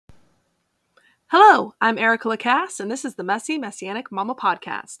Hello, I'm Erica Lacasse, and this is the Messy Messianic Mama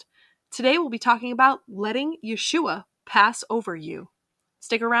Podcast. Today we'll be talking about letting Yeshua pass over you.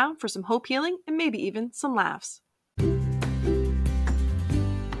 Stick around for some hope healing and maybe even some laughs.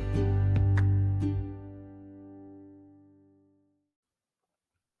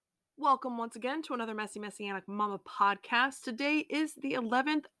 Welcome once again to another Messy Messianic Mama Podcast. Today is the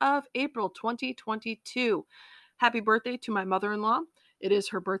 11th of April, 2022. Happy birthday to my mother-in-law. It is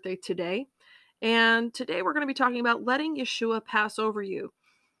her birthday today. And today we're going to be talking about letting Yeshua pass over you.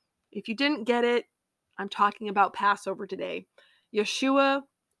 If you didn't get it, I'm talking about Passover today. Yeshua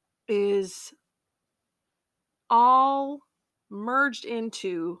is all merged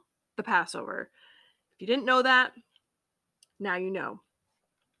into the Passover. If you didn't know that, now you know.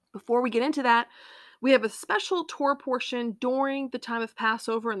 Before we get into that, we have a special Torah portion during the time of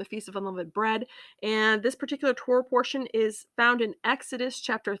Passover and the Feast of Unleavened Bread. And this particular Torah portion is found in Exodus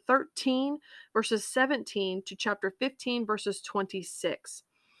chapter 13, verses 17 to chapter 15, verses 26.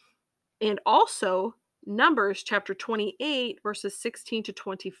 And also Numbers chapter 28, verses 16 to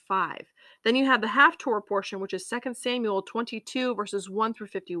 25. Then you have the half Torah portion, which is 2 Samuel 22, verses 1 through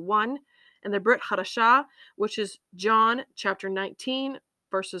 51. And the Brit Hadashah, which is John chapter 19,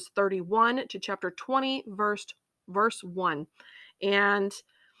 verses 31 to chapter 20, verse 1. And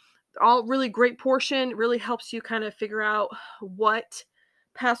all really great portion, really helps you kind of figure out what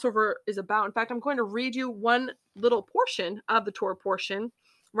Passover is about. In fact, I'm going to read you one little portion of the Torah portion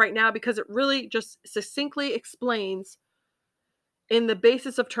right now because it really just succinctly explains in the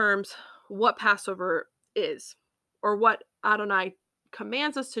basis of terms what Passover is, or what Adonai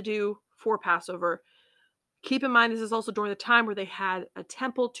commands us to do for Passover. Keep in mind, this is also during the time where they had a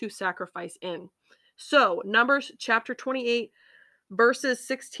temple to sacrifice in. So, Numbers chapter 28, verses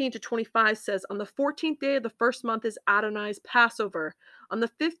 16 to 25 says, "On the 14th day of the first month is Adonai's Passover. On the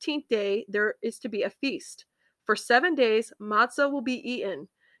 15th day, there is to be a feast. For 7 days, matzah will be eaten.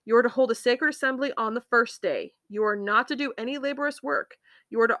 You are to hold a sacred assembly on the first day. You are not to do any laborious work.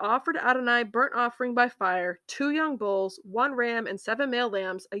 You are to offer to Adonai burnt offering by fire, 2 young bulls, 1 ram, and 7 male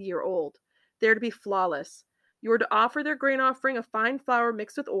lambs a year old. They are to be flawless. You are to offer their grain offering of fine flour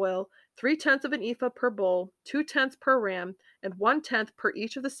mixed with oil, 3/10 of an ephah per bull, 2/10 per ram, and 1/10 per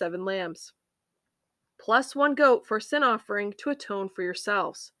each of the 7 lambs, plus 1 goat for a sin offering to atone for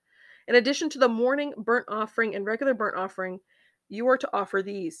yourselves. In addition to the morning burnt offering and regular burnt offering, you are to offer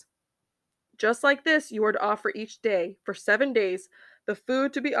these. Just like this, you are to offer each day, for 7 days, the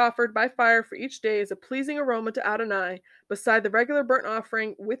food to be offered by fire for each day is a pleasing aroma to Adonai, beside the regular burnt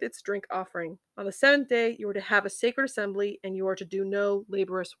offering with its drink offering. On the 7th day, you are to have a sacred assembly, and you are to do no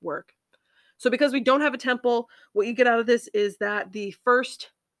laborious work." So because we don't have a temple, what you get out of this is that the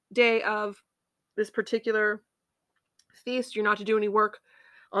first day of this particular feast, you're not to do any work.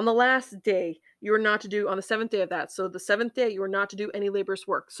 On the last day, you are not to do, on the 7th day of that. So the 7th day, you are not to do any laborious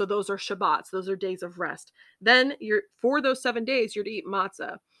work. So those are Shabbats. Those are days of rest. Then for those 7 days, you're to eat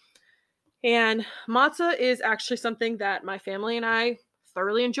matzah. And matzah is actually something that my family and I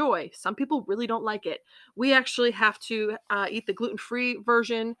thoroughly enjoy. Some people really don't like it. We actually have to eat the gluten-free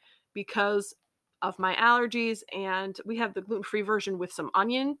version because of my allergies, and we have the gluten-free version with some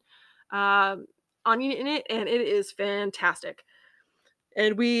onion in it, and it is fantastic.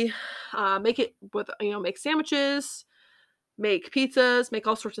 And we make it with, make sandwiches, make pizzas, make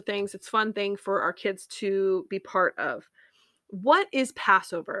all sorts of things. It's a fun thing for our kids to be part of. What is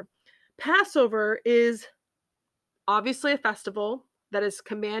Passover? Passover is obviously a festival that is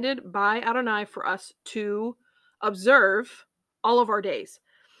commanded by Adonai for us to observe all of our days.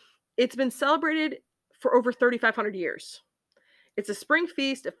 It's been celebrated for over 3,500 years. It's a spring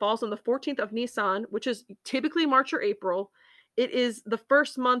feast. It falls on the 14th of Nisan, which is typically March or April. It is the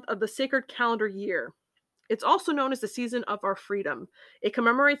first month of the sacred calendar year. It's also known as the season of our freedom. It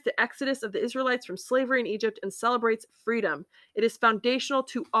commemorates the exodus of the Israelites from slavery in Egypt and celebrates freedom. It is foundational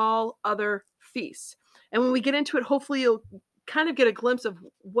to all other feasts. And when we get into it, hopefully you'll kind of get a glimpse of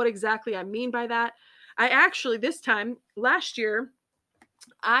what exactly I mean by that. I actually, last year,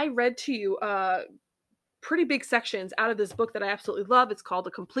 I read to you pretty big sections out of this book that I absolutely love. It's called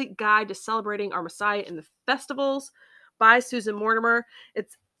A Complete Guide to Celebrating Our Messiah in the Festivals by Susan Mortimer.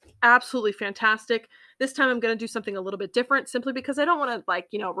 It's absolutely fantastic. This time I'm going to do something a little bit different simply because I don't want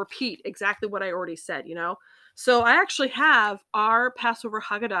to repeat exactly what I already said, So I actually have our Passover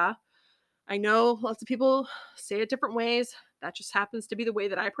Haggadah. I know lots of people say it different ways. That just happens to be the way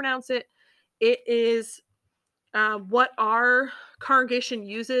that I pronounce it. It is what our congregation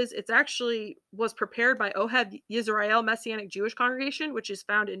uses. It's actually was prepared by Ohad Yisrael Messianic Jewish Congregation, which is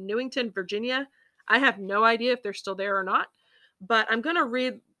found in Newington, Virginia. I have no idea if they're still there or not, but I'm going to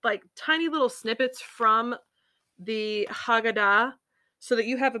read like tiny little snippets from the Haggadah so that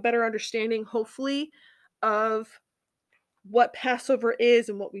you have a better understanding, hopefully, of what Passover is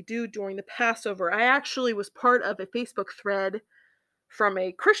and what we do during the Passover. I actually was part of a Facebook thread from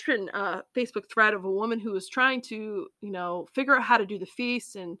a Christian Facebook thread of a woman who was trying to, figure out how to do the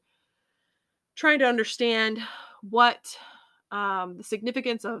feast and trying to understand what the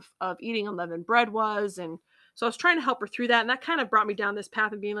significance of eating unleavened bread was. And so I was trying to help her through that. And that kind of brought me down this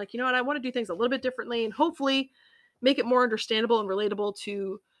path of being like, you know what, I want to do things a little bit differently and hopefully make it more understandable and relatable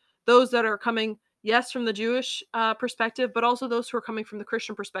to those that are coming, yes, from the Jewish perspective, but also those who are coming from the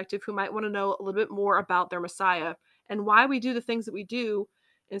Christian perspective who might want to know a little bit more about their Messiah and why we do the things that we do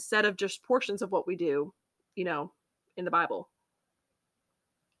instead of just portions of what we do, in the Bible.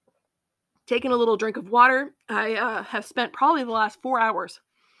 Taking a little drink of water. I have spent probably the last 4 hours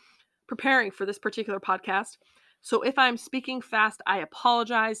preparing for this particular podcast. So if I'm speaking fast, I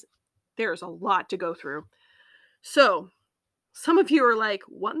apologize. There's a lot to go through. So some of you are like,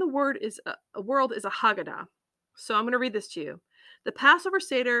 what in the world is a Haggadah? So I'm going to read this to you. The Passover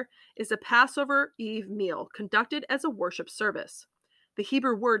Seder is a Passover Eve meal conducted as a worship service. The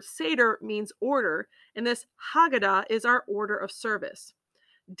Hebrew word Seder means order, and this Haggadah is our order of service.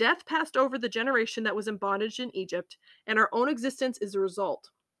 Death passed over the generation that was in bondage in Egypt, and our own existence is a result.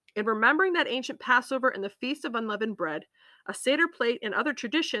 In remembering that ancient Passover and the Feast of Unleavened Bread, a Seder plate and other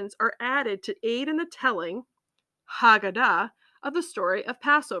traditions are added to aid in the telling, Haggadah, of the story of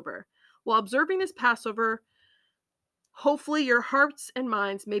Passover. While observing this Passover, hopefully your hearts and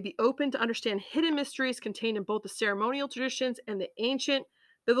minds may be open to understand hidden mysteries contained in both the ceremonial traditions and the ancient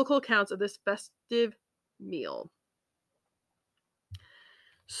biblical accounts of this festive meal.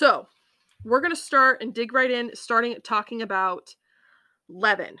 So, we're going to start and dig right in, starting talking about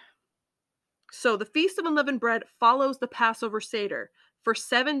leaven. So, the Feast of Unleavened Bread follows the Passover Seder for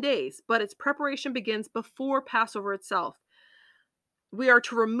 7 days, but its preparation begins before Passover itself. We are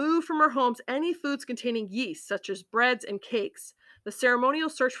to remove from our homes any foods containing yeast, such as breads and cakes. The ceremonial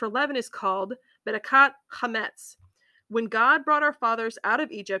search for leaven is called Bedakat Hametz. When God brought our fathers out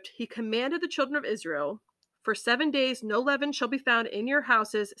of Egypt, he commanded the children of Israel, for 7 days no leaven shall be found in your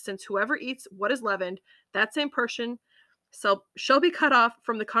houses, since whoever eats what is leavened, that same person shall be cut off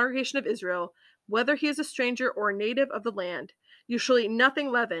from the congregation of Israel, whether he is a stranger or a native of the land. You shall eat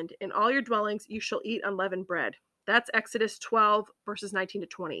nothing leavened. In all your dwellings you shall eat unleavened bread. That's Exodus 12, verses 19 to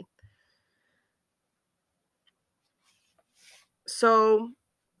 20. So,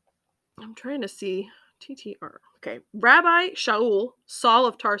 I'm trying to see. TTR. Okay. Rabbi Shaul, Saul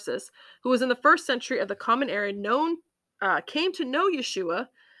of Tarsus, who was in the 1st century of the Common Era, came to know Yeshua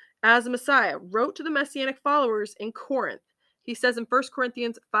as a Messiah, wrote to the Messianic followers in Corinth. He says in 1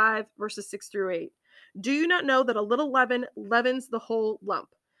 Corinthians 5, verses 6 through 8, "Do you not know that a little leaven leavens the whole lump?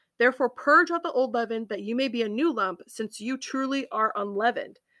 Therefore purge out the old leaven, that you may be a new lump, since you truly are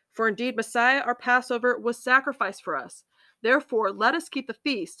unleavened. For indeed Messiah, our Passover, was sacrificed for us. Therefore let us keep the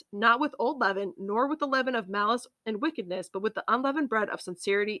feast, not with old leaven, nor with the leaven of malice and wickedness, but with the unleavened bread of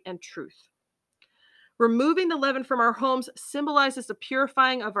sincerity and truth." Removing the leaven from our homes symbolizes the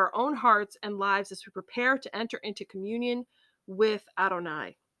purifying of our own hearts and lives as we prepare to enter into communion with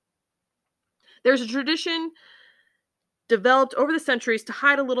Adonai. There's a tradition developed over the centuries to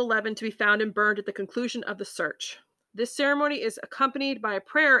hide a little leaven to be found and burned at the conclusion of the search. This ceremony is accompanied by a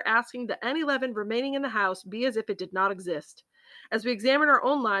prayer asking that any leaven remaining in the house be as if it did not exist. As we examine our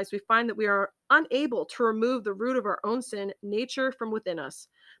own lives, we find that we are unable to remove the root of our own sin, nature, from within us.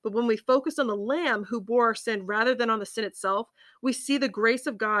 But when we focus on the Lamb who bore our sin rather than on the sin itself, we see the grace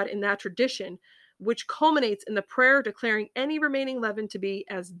of God in that tradition, which culminates in the prayer declaring any remaining leaven to be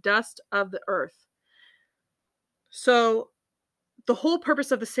as dust of the earth. So, the whole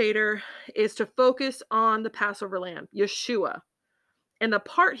purpose of the Seder is to focus on the Passover lamb, Yeshua, and the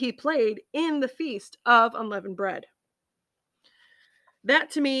part he played in the Feast of Unleavened Bread.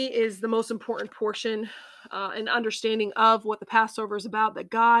 That to me is the most important portion and understanding of what the Passover is about, that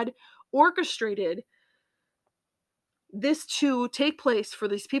God orchestrated this to take place for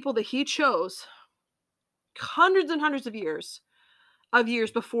these people that he chose hundreds and hundreds of years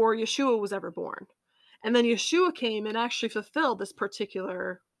before Yeshua was ever born. And then Yeshua came and actually fulfilled this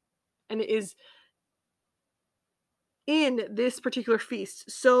particular, and is in this particular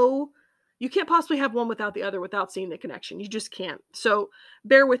feast. So you can't possibly have one without the other without seeing the connection. You just can't. So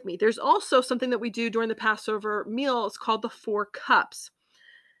bear with me. There's also something that we do during the Passover meal. It's called the 4 cups.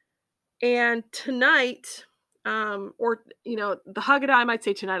 And tonight, the Haggadah, I might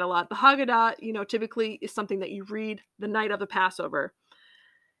say tonight a lot. The Haggadah, typically is something that you read the night of the Passover.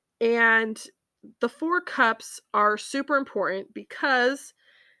 And the 4 cups are super important because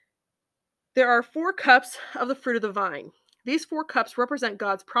There are 4 cups of the fruit of the vine. These 4 cups represent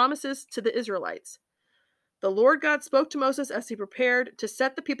God's promises to the Israelites. The Lord God spoke to Moses as he prepared to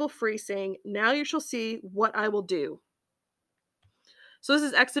set the people free, saying, "Now you shall see what I will do." So this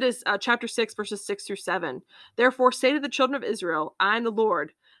is Exodus chapter 6, verses 6 through 7. Therefore say to the children of Israel, I am the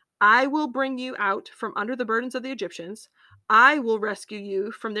Lord. I will bring you out from under the burdens of the Egyptians. I will rescue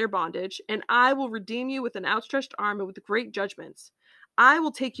you from their bondage, and I will redeem you with an outstretched arm and with great judgments. I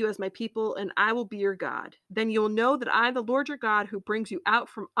will take you as my people, and I will be your God. Then you will know that I am the Lord your God who brings you out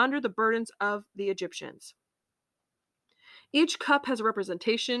from under the burdens of the Egyptians. Each cup has a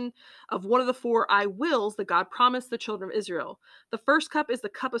representation of one of the 4 I wills that God promised the children of Israel. The first cup is the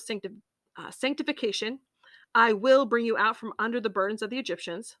cup of sanctification. I will bring you out from under the burdens of the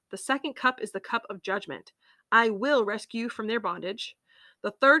Egyptians. The second cup is the cup of judgment. I will rescue you from their bondage.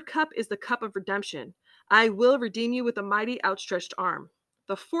 The third cup is the cup of redemption. I will redeem you with a mighty outstretched arm.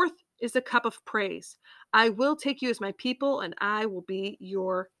 The fourth is the cup of praise. I will take you as my people, and I will be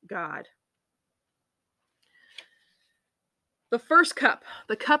your God. The first cup,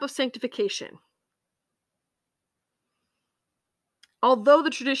 the cup of sanctification. Although the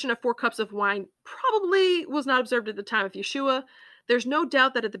tradition of 4 cups of wine probably was not observed at the time of Yeshua, there's no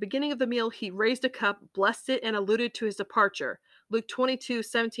doubt that at the beginning of the meal he raised a cup, blessed it, and alluded to his departure. Luke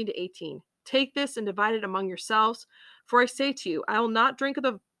 22:17-18. Take this and divide it among yourselves, for I say to you, I will not drink of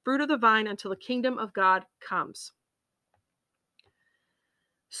the fruit of the vine until the kingdom of God comes.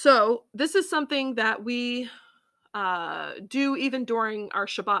 So this is something that we do even during our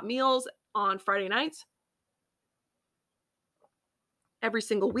Shabbat meals on Friday nights. Every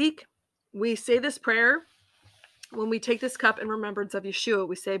single week, we say this prayer when we take this cup in remembrance of Yeshua.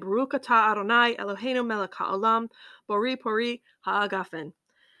 We say, Baruch atah Adonai Eloheinu melech ha'olam, bori pori ha'agafen,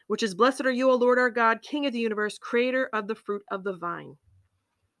 which is, blessed are you, O Lord our God, King of the universe, creator of the fruit of the vine.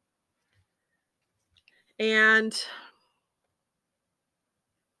 And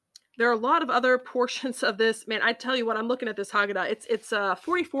there are a lot of other portions of this. Man, I tell you what, I'm looking at this Haggadah. It's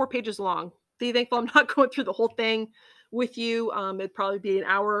 44 pages long. Be thankful I'm not going through the whole thing with you. It'd probably be an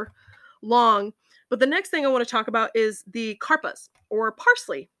hour long. But the next thing I want to talk about is the karpas, or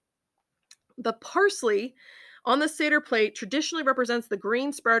parsley. The parsley on the Seder plate traditionally represents the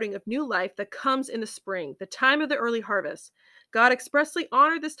green sprouting of new life that comes in the spring, the time of the early harvest. God expressly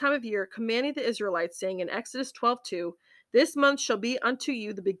honored this time of year, commanding the Israelites, saying in Exodus 12:2, this month shall be unto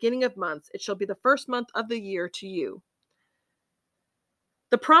you the beginning of months. It shall be the first month of the year to you.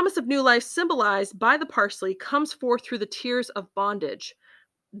 The promise of new life symbolized by the parsley comes forth through the tears of bondage.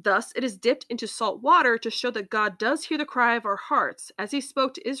 Thus, it is dipped into salt water to show that God does hear the cry of our hearts, as he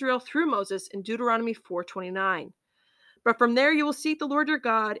spoke to Israel through Moses in Deuteronomy 4:29. But from there you will seek the Lord your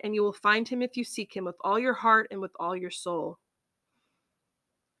God, and you will find him if you seek him with all your heart and with all your soul.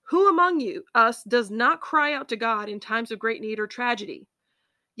 Who among us does not cry out to God in times of great need or tragedy?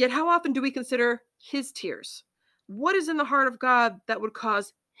 Yet how often do we consider his tears? What is in the heart of God that would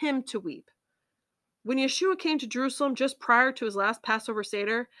cause him to weep? When Yeshua came to Jerusalem just prior to his last Passover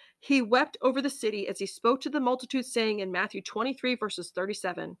Seder, he wept over the city as he spoke to the multitude, saying in Matthew 23, verses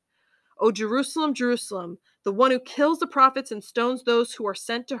 37, O Jerusalem, Jerusalem, the one who kills the prophets and stones those who are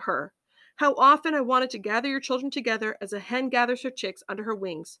sent to her. How often I wanted to gather your children together as a hen gathers her chicks under her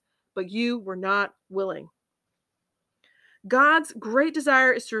wings, but you were not willing. God's great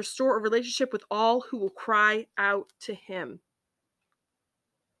desire is to restore a relationship with all who will cry out to him.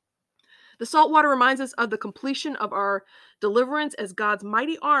 The salt water reminds us of the completion of our deliverance as God's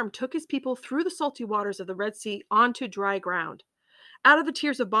mighty arm took his people through the salty waters of the Red Sea onto dry ground. Out of the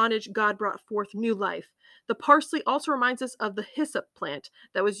tears of bondage, God brought forth new life. The parsley also reminds us of the hyssop plant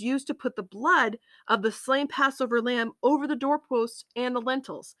that was used to put the blood of the slain Passover lamb over the doorposts and the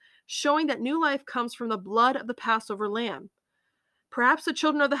lintels, showing that new life comes from the blood of the Passover lamb. Perhaps the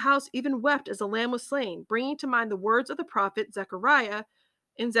children of the house even wept as the lamb was slain, bringing to mind the words of the prophet Zechariah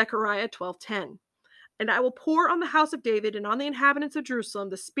in Zechariah 12:10. And I will pour on the house of David and on the inhabitants of Jerusalem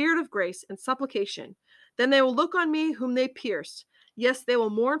the spirit of grace and supplication. Then they will look on me whom they pierced. Yes, they will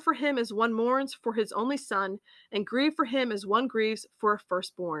mourn for him as one mourns for his only son, and grieve for him as one grieves for a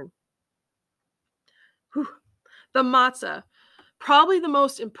firstborn. Whew. The matzah, probably the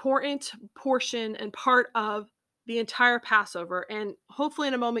most important portion and part of the entire Passover, and hopefully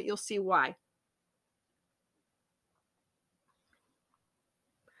in a moment you'll see why.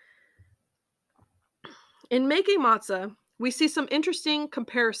 In making matzah, we see some interesting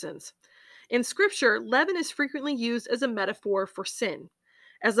comparisons. In scripture, leaven is frequently used as a metaphor for sin.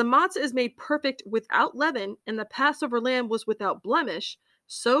 As the matzah is made perfect without leaven and the Passover lamb was without blemish,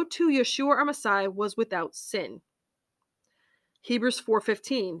 so too Yeshua our Messiah was without sin. Hebrews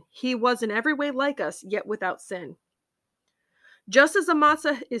 4:15. He was in every way like us, yet without sin. Just as a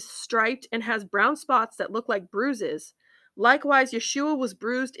matzah is striped and has brown spots that look like bruises, likewise Yeshua was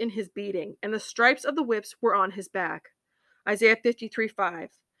bruised in his beating, and the stripes of the whips were on his back. Isaiah 53:5.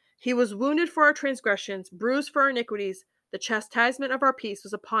 He was wounded for our transgressions, bruised for our iniquities. The chastisement of our peace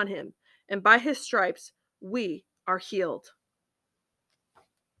was upon him, and by his stripes we are healed.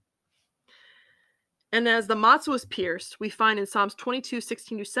 And as the matzah was pierced, we find in Psalms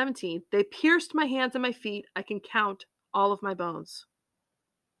 22:16-17, they pierced my hands and my feet. I can count all of my bones.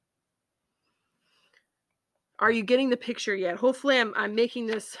 Are you getting the picture yet? Hopefully I'm making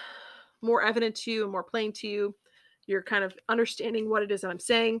this more evident to you and more plain to you. You're kind of understanding what it is that I'm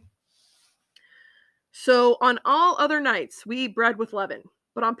saying. So on all other nights, we eat bread with leaven.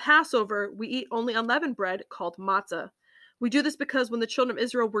 But on Passover, we eat only unleavened bread called matzah. We do this because when the children of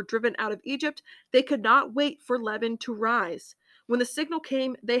Israel were driven out of Egypt, they could not wait for leaven to rise. When the signal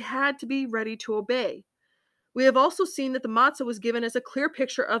came, they had to be ready to obey. We have also seen that the matzah was given as a clear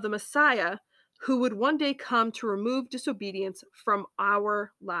picture of the Messiah who would one day come to remove disobedience from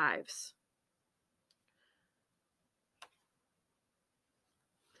our lives.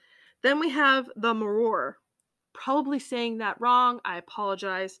 Then we have the maror. Probably saying that wrong. I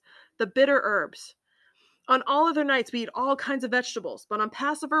apologize. The bitter herbs. On all other nights, we eat all kinds of vegetables, but on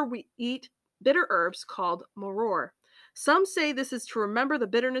Passover, we eat bitter herbs called maror. Some say this is to remember the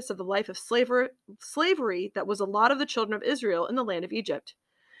bitterness of the life of slavery that was a lot of the children of Israel in the land of Egypt.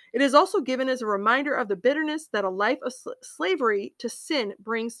 It is also given as a reminder of the bitterness that a life of slavery to sin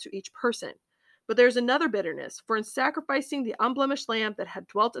brings to each person. But there's another bitterness, for in sacrificing the unblemished lamb that had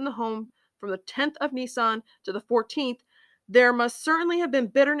dwelt in the home from the 10th of Nisan to the 14th, there must certainly have been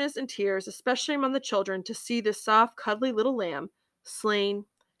bitterness and tears, especially among the children, to see this soft, cuddly little lamb slain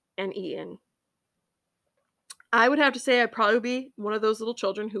and eaten. I would have to say I'd probably be one of those little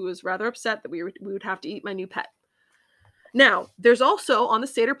children who was rather upset that we would have to eat my new pet. Now, there's also on the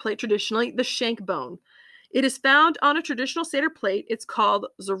Seder plate traditionally the shank bone. It is found on a traditional Seder plate. It's called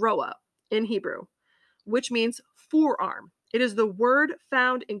zeroah in Hebrew, which means forearm. It is the word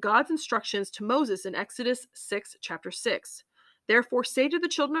found in God's instructions to Moses in Exodus 6, chapter 6. Therefore say to the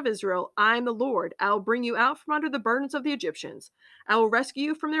children of Israel, I am the Lord. I will bring you out from under the burdens of the Egyptians. I will rescue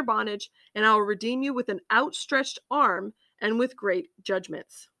you from their bondage, and I will redeem you with an outstretched arm and with great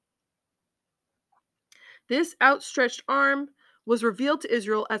judgments. This outstretched arm was revealed to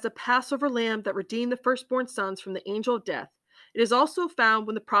Israel as a Passover lamb that redeemed the firstborn sons from the angel of death. It is also found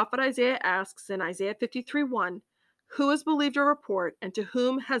when the prophet Isaiah asks in Isaiah 53:1, who has believed our report, and to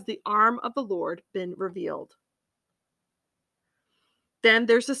whom has the arm of the Lord been revealed? Then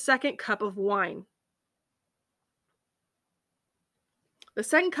there's the second cup of wine. The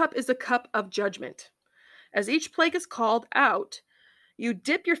second cup is a cup of judgment. As each plague is called out, you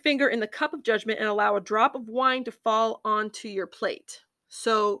dip your finger in the cup of judgment and allow a drop of wine to fall onto your plate.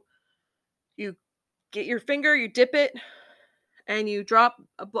 So you get your finger, you dip it, and you drop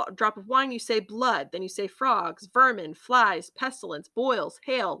a drop of wine, you say blood, then you say frogs, vermin, flies, pestilence, boils,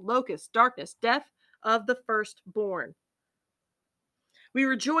 hail, locusts, darkness, death of the firstborn. We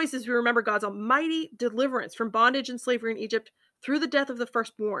rejoice as we remember God's almighty deliverance from bondage and slavery in Egypt through the death of the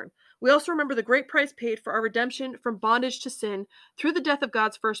firstborn. We also remember the great price paid for our redemption from bondage to sin through the death of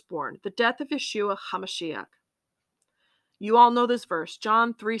God's firstborn, the death of Yeshua HaMashiach. You all know this verse,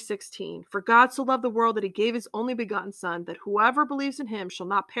 John 3:16. For God so loved the world that he gave his only begotten Son, that whoever believes in him shall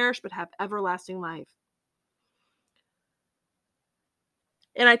not perish but have everlasting life.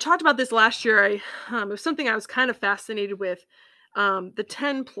 And I talked about this last year. It was something I was kind of fascinated with. The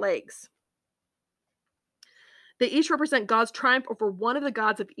 10 plagues. They each represent God's triumph over one of the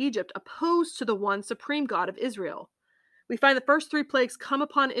gods of Egypt, opposed to the one supreme God of Israel. We find the first 3 plagues come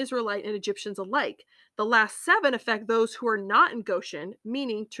upon Israelite and Egyptians alike. The last 7 affect those who are not in Goshen,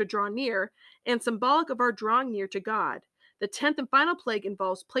 meaning to draw near, and symbolic of our drawing near to God. The 10th and final plague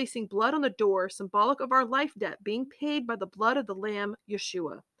involves placing blood on the door, symbolic of our life debt being paid by the blood of the Lamb,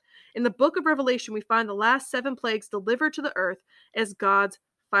 Yeshua. In the book of Revelation, we find the last 7 plagues delivered to the earth as God's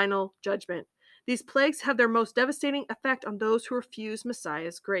final judgment. These plagues have their most devastating effect on those who refuse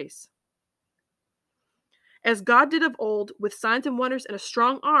Messiah's grace. As God did of old with signs and wonders and a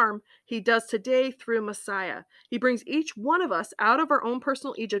strong arm, he does today through Messiah. He brings each one of us out of our own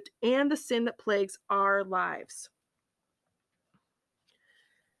personal Egypt and the sin that plagues our lives.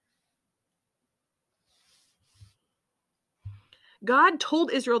 God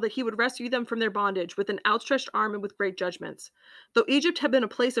told Israel that he would rescue them from their bondage with an outstretched arm and with great judgments. Though Egypt had been a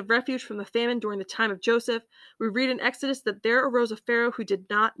place of refuge from the famine during the time of Joseph, we read in Exodus that there arose a Pharaoh who did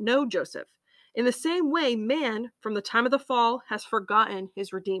not know Joseph. In the same way, man, from the time of the fall, has forgotten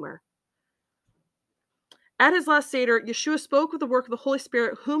his Redeemer. At his last Seder, Yeshua spoke of the work of the Holy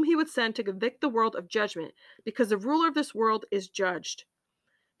Spirit, whom he would send to convict the world of judgment, because the ruler of this world is judged.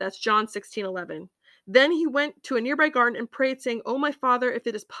 That's John 16:11. Then he went to a nearby garden and prayed, saying, "O my Father, if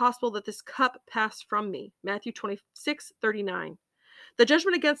it is possible that this cup pass from me." Matthew 26:39. The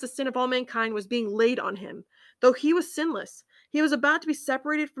judgment against the sin of all mankind was being laid on him. Though he was sinless, he was about to be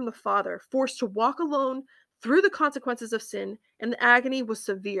separated from the Father, forced to walk alone through the consequences of sin, and the agony was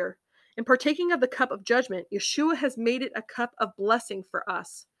severe. In partaking of the cup of judgment, Yeshua has made it a cup of blessing for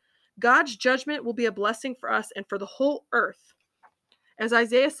us. God's judgment will be a blessing for us and for the whole earth. As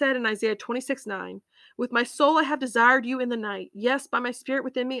Isaiah said in Isaiah 26:9, "With my soul I have desired you in the night. Yes, by my spirit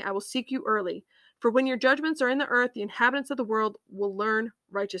within me I will seek you early. For when your judgments are in the earth, the inhabitants of the world will learn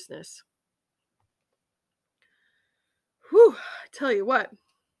righteousness." Whew, I tell you what,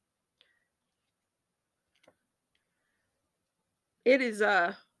 it is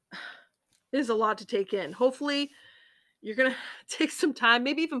it is a lot to take in. Hopefully, you're gonna take some time,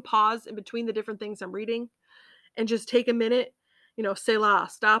 maybe even pause in between the different things I'm reading, and just take a minute, Selah,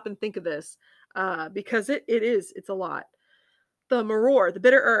 stop and think of this, because it's a lot. The maror, the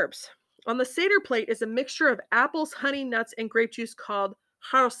bitter herbs. On the Seder plate is a mixture of apples, honey, nuts, and grape juice called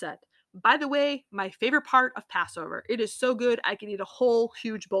haroset. By the way, my favorite part of Passover. It is so good, I could eat a whole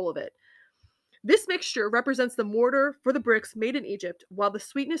huge bowl of it. This mixture represents the mortar for the bricks made in Egypt, while the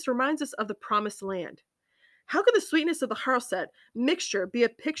sweetness reminds us of the promised land. How could the sweetness of the haroset mixture be a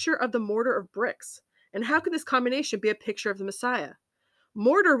picture of the mortar of bricks? And how could this combination be a picture of the Messiah?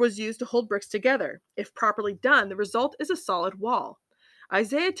 Mortar was used to hold bricks together. If properly done, the result is a solid wall.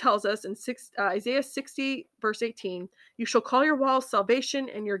 Isaiah tells us in Isaiah 60, verse 18, "You shall call your walls salvation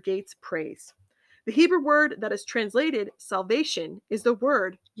and your gates praise." The Hebrew word that is translated salvation is the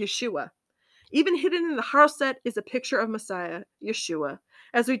word Yeshua. Even hidden in the haroset is a picture of Messiah, Yeshua.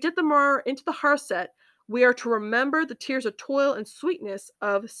 As we dip the maror into the haroset, we are to remember the tears of toil and sweetness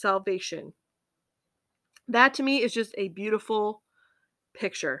of salvation. That to me is just a beautiful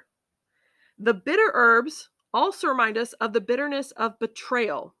picture. The bitter herbs also remind us of the bitterness of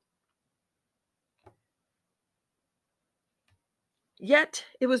betrayal. Yet,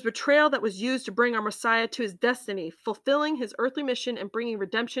 it was betrayal that was used to bring our Messiah to his destiny, fulfilling his earthly mission and bringing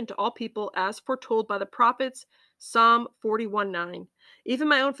redemption to all people as foretold by the prophets, Psalm 41:9. "Even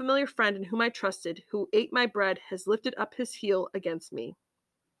my own familiar friend in whom I trusted, who ate my bread, has lifted up his heel against me."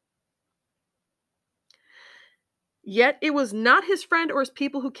 Yet, it was not his friend or his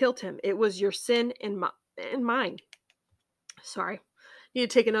people who killed him. It was your sin and mine. Sorry. Need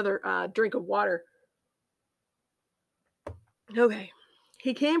to take another drink of water. Okay.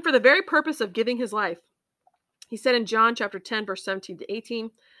 He came for the very purpose of giving his life. He said in John chapter 10, verse 17 to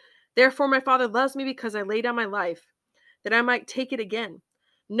 18, "Therefore my Father loves me because I lay down my life, that I might take it again.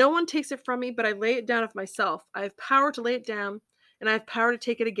 No one takes it from me, but I lay it down of myself. I have power to lay it down, and I have power to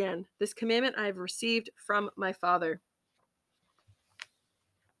take it again. This commandment I have received from my Father."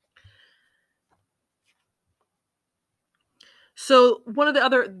 So one of the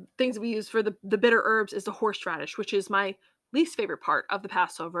other things we use for the bitter herbs is the horseradish, which is my least favorite part of the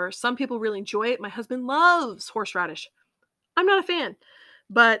Passover. Some people really enjoy it. My husband loves horseradish. I'm not a fan,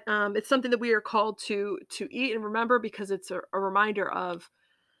 but it's something that we are called to eat and remember because it's a reminder of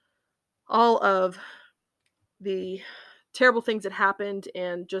all of the terrible things that happened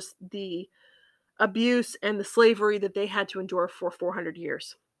and just the abuse and the slavery that they had to endure for 400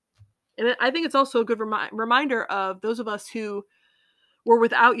 years. And I think it's also a good reminder of those of us who were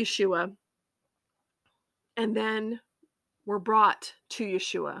without Yeshua and then were brought to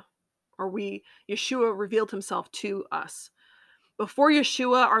Yeshua, or Yeshua revealed himself to us. Before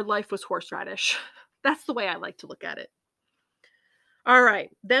Yeshua, our life was horseradish. That's the way I like to look at it. All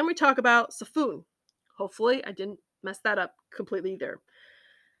right, then we talk about Safun. Hopefully, I didn't mess that up completely either.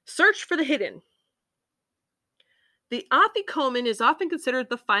 Search for the hidden. The afikomen is often considered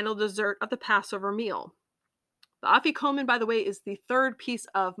the final dessert of the Passover meal. The afikomen, by the way, is the third piece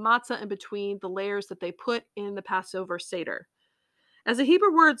of matzah in between the layers that they put in the Passover Seder. As the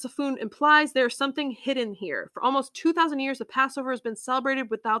Hebrew word safun implies, there is something hidden here. For almost 2,000 years, the Passover has been celebrated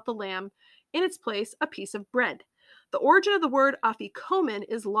without the lamb. In its place, a piece of bread. The origin of the word afikomen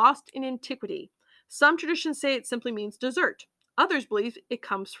is lost in antiquity. Some traditions say it simply means dessert. Others believe it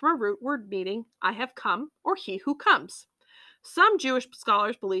comes from a root word meaning I have come or he who comes. Some Jewish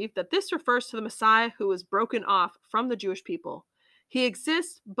scholars believe that this refers to the Messiah who was broken off from the Jewish people. He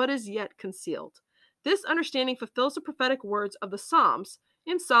exists but is yet concealed. This understanding fulfills the prophetic words of the Psalms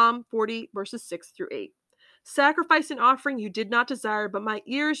in Psalm 40, verses 6 through 8. "Sacrifice and offering you did not desire, but my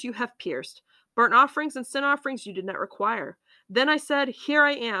ears you have pierced. Burnt offerings and sin offerings you did not require. Then I said, Here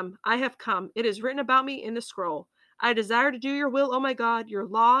I am. I have come. It is written about me in the scroll. I desire to do your will, O my God. Your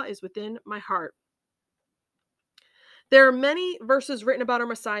law is within my heart. There are many verses written about our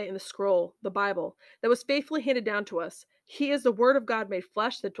Messiah in the scroll, the Bible, that was faithfully handed down to us. He is the Word of God made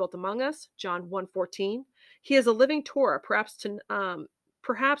flesh that dwelt among us, John 1:14. He is a living Torah, perhaps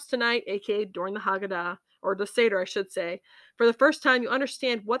tonight, aka during the Haggadah, or the Seder, I should say. For the first time, you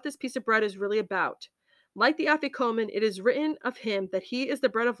understand what this piece of bread is really about. Like the Afikomen, it is written of him that he is the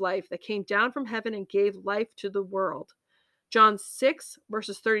bread of life that came down from heaven and gave life to the world. John 6,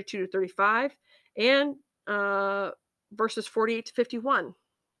 verses 32 to 35, and verses 48 to 51.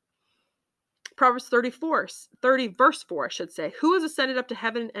 Proverbs 30, verse 4, I should say. Who has ascended up to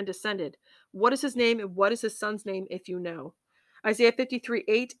heaven and descended? What is his name and what is his son's name, if you know? Isaiah 53,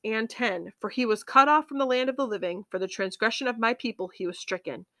 8 and 10. For he was cut off from the land of the living. For the transgression of my people he was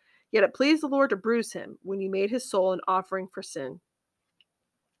stricken. Yet it pleased the Lord to bruise him when he made his soul an offering for sin.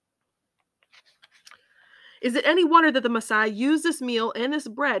 Is it any wonder that the Messiah used this meal and this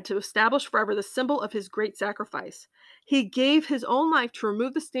bread to establish forever the symbol of his great sacrifice? He gave his own life to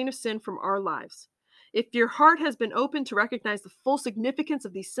remove the stain of sin from our lives. If your heart has been open to recognize the full significance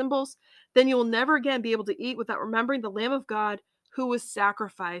of these symbols, then you will never again be able to eat without remembering the Lamb of God who was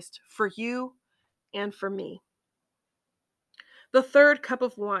sacrificed for you and for me. The third cup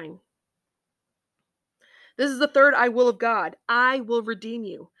of wine. This is the third I will of God. I will redeem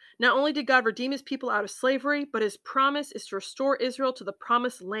you. Not only did God redeem his people out of slavery, but his promise is to restore Israel to the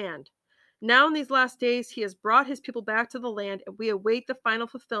promised land. Now in these last days, he has brought his people back to the land, and we await the final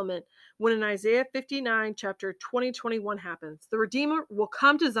fulfillment when in Isaiah 59, chapter 20-21 happens. The Redeemer will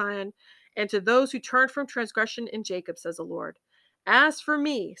come to Zion and to those who turn from transgression in Jacob, says the Lord. As for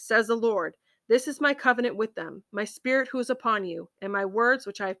me, says the Lord, this is my covenant with them, my spirit who is upon you, and my words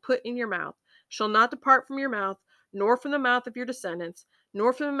which I have put in your mouth shall not depart from your mouth, nor from the mouth of your descendants,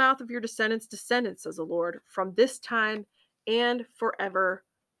 nor from the mouth of your descendants' descendants, says the Lord, from this time and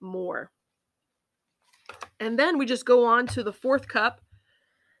forevermore. And then we just go on to the fourth cup.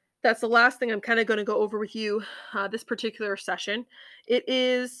 That's the last thing I'm kind of going to go over with you this particular session. It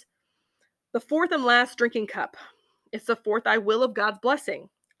is the fourth and last drinking cup. It's the fourth I will of God's blessing.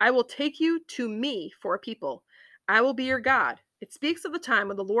 I will take you to me for a people. I will be your God. It speaks of the time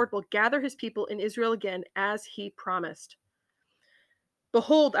when the Lord will gather his people in Israel again as he promised.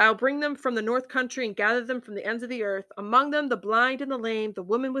 Behold, I will bring them from the north country and gather them from the ends of the earth, among them the blind and the lame, the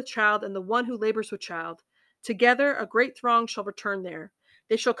woman with child, and the one who labors with child. Together a great throng shall return there.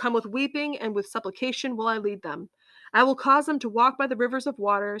 They shall come with weeping, and with supplication will I lead them. I will cause them to walk by the rivers of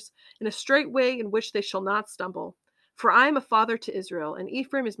waters, in a straight way in which they shall not stumble. For I am a father to Israel, and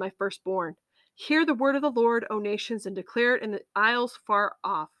Ephraim is my firstborn. Hear the word of the Lord, O nations, and declare it in the isles far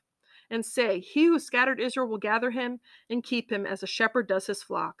off. And say, He who scattered Israel will gather him and keep him as a shepherd does his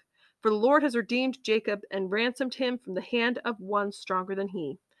flock. For the Lord has redeemed Jacob and ransomed him from the hand of one stronger than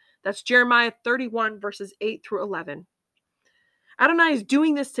he. That's Jeremiah 31, verses 8 through 11. Adonai is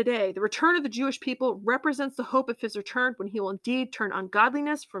doing this today. The return of the Jewish people represents the hope of his return when he will indeed turn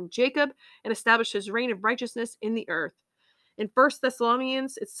ungodliness from Jacob and establish his reign of righteousness in the earth. In 1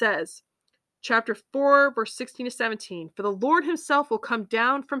 Thessalonians, it says, Chapter 4, verse 16 to 17. For the Lord himself will come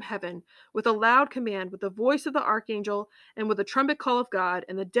down from heaven with a loud command, with the voice of the archangel, and with the trumpet call of God,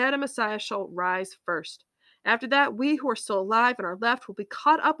 and the dead and Messiah shall rise first. After that, we who are still alive and are left will be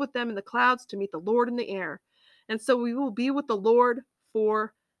caught up with them in the clouds to meet the Lord in the air. And so we will be with the Lord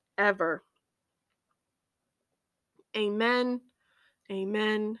forever. Amen,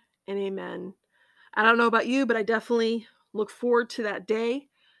 amen, and amen. I don't know about you, but I definitely look forward to that day.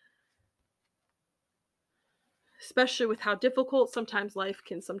 Especially with how difficult sometimes life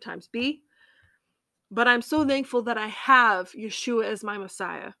can sometimes be. But I'm so thankful that I have Yeshua as my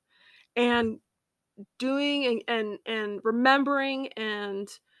Messiah. And doing and remembering and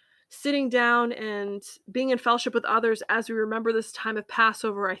sitting down and being in fellowship with others as we remember this time of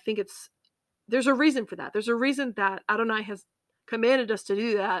Passover, I think there's a reason for that. There's a reason that Adonai has commanded us to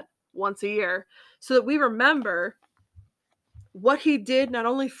do that once a year, so that we remember what he did not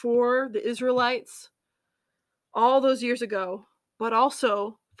only for the Israelites all those years ago, but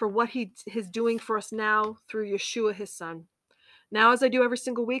also for what he is doing for us now through Yeshua, his son. Now, as I do every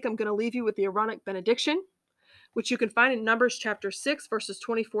single week, I'm going to leave you with the Aaronic benediction, which you can find in Numbers chapter 6, verses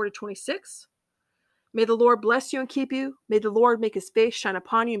 24 to 26. May the Lord bless you and keep you. May the Lord make his face shine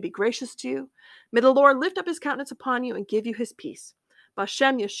upon you and be gracious to you. May the Lord lift up his countenance upon you and give you his peace.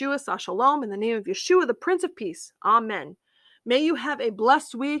 B'Shem Yeshua Sa Shalom, in the name of Yeshua, the Prince of Peace. Amen. May you have a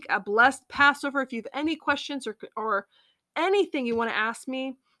blessed week, a blessed Passover. If you have any questions or anything you want to ask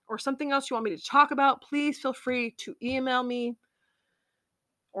me, or something else you want me to talk about, please feel free to email me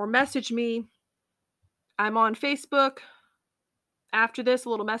or message me. I'm on Facebook. After this, a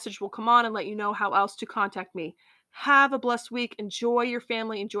little message will come on and let you know how else to contact me. Have a blessed week. Enjoy your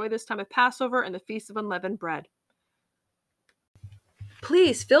family. Enjoy this time of Passover and the Feast of Unleavened Bread.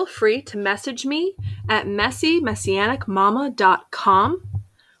 Please feel free to message me at messymessianicmama.com,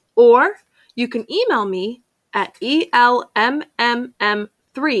 or you can email me at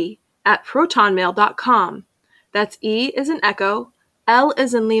elmmm3@protonmail.com. That's E as in Echo, L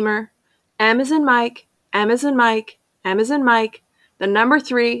as in Lemur, M as in Mike, M as in Mike, M as in Mike, the number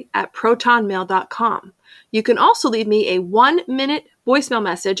 3@protonmail.com. You can also leave me a 1-minute voicemail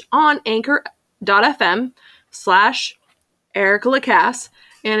message on anchor.fm/Erica Lacasse,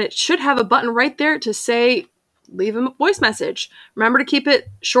 and it should have a button right there to say leave a voice message. Remember to keep it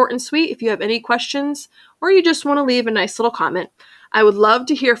short and sweet if you have any questions or you just want to leave a nice little comment. I would love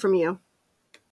to hear from you.